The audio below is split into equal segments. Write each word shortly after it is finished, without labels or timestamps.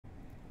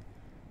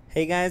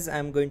Hey guys,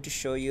 I'm going to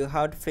show you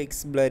how to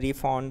fix blurry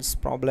fonts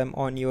problem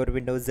on your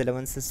Windows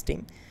 11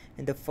 system.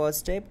 In the first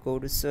step, go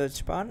to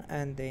search bar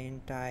and then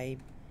type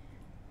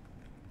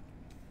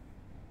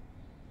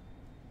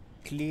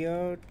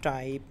clear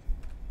type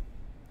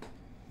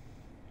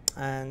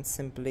and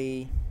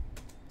simply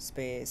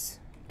space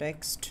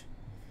text.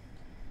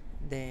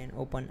 Then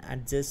open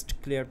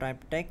adjust clear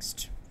type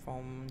text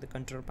from the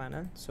control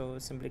panel. So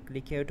simply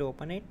click here to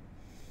open it.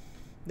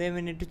 Then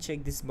we need to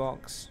check this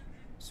box.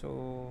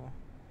 So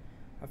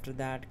after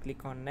that,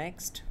 click on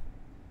next.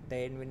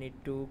 Then we need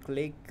to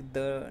click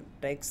the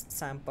text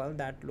sample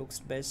that looks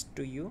best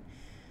to you.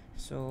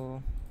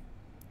 So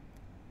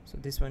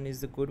this one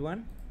is the good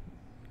one.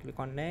 Click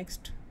on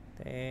next.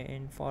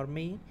 Then for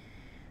me,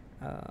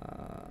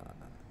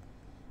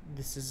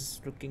 this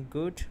is looking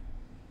good.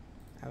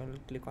 I will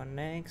click on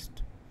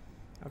next.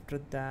 After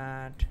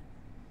that,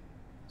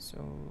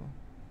 so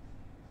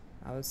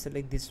I will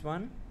select this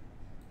one,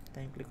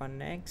 then click on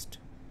next.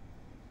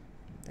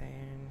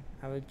 Then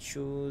I will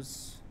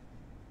choose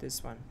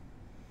this one,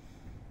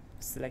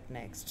 select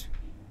next.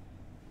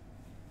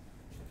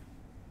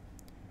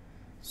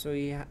 So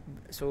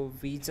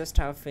we just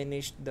have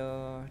finished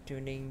the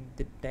tuning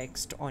the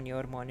text on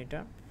your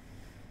monitor,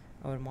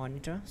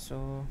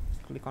 so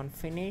click on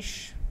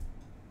finish.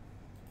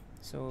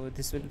 So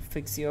this will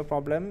fix your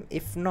problem.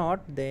 If not,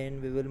 then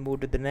we will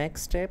move to the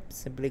next step.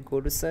 Simply go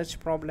to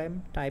search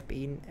problem, type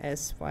in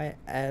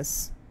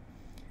sysdm.cpl,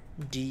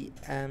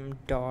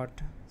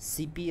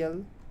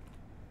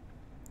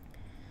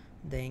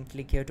 then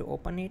click here to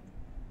open it.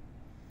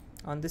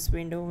 On this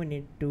window, we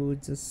need to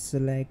just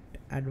select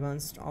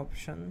advanced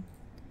option,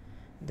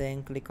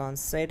 then click on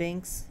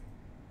settings.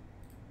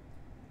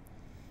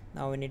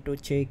 Now we need to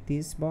check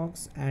this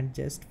box,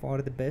 adjust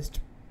for the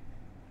best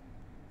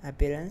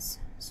appearance.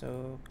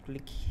 So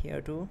click here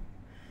too,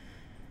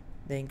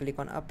 then click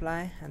on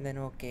apply and then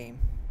OK.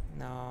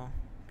 Now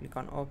click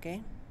on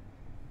OK.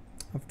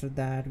 After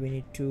that, we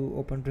need to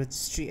open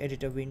registry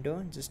editor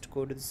window. Just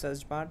go to the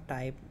search bar,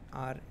 type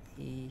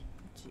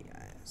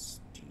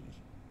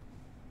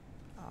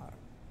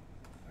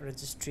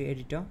registry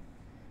editor,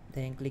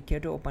 then click here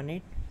to open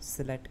it,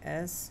 select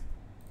S.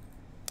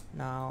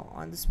 Now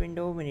on this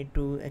window, we need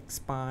to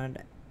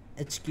expand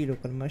HK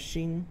local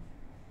machine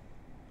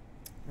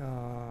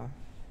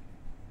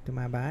to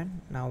my bad.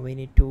 Now we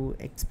need to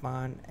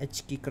expand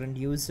HK current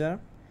user,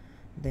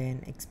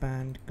 then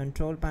expand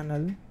control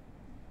panel,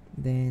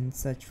 then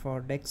search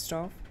for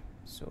desktop.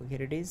 So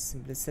here it is,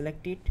 simply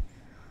select it.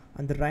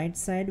 On the right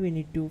side, we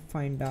need to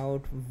find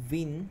out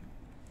Win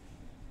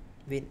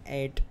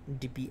 8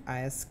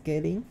 dpi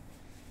scaling.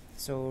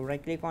 So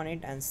right click on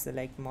it and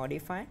select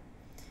modify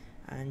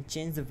and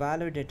change the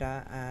value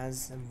data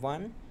as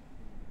 1,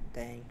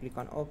 then click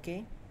on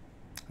OK.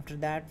 After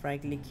that,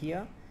 right click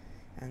here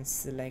and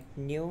select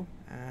new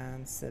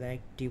and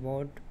select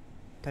devote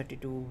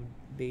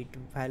 32-bit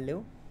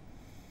value.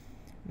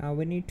 Now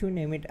we need to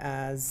name it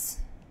as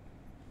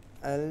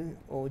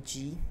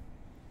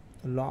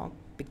log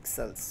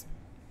pixels.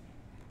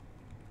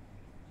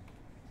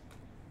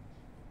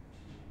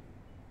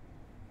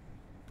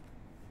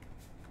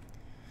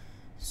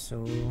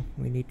 So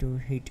we need to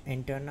hit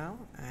enter now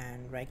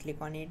and right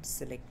click on it,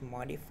 select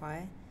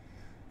modify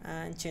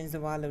and change the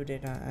value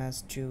data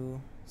as to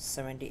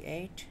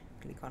 78.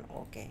 Click on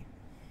OK.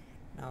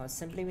 Now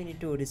simply we need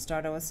to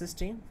restart our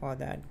system. For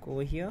that, go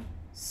here,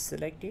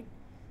 select it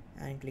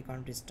and click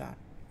on restart.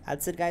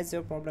 That's it guys,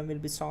 your problem will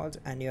be solved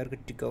and you are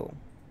good to go.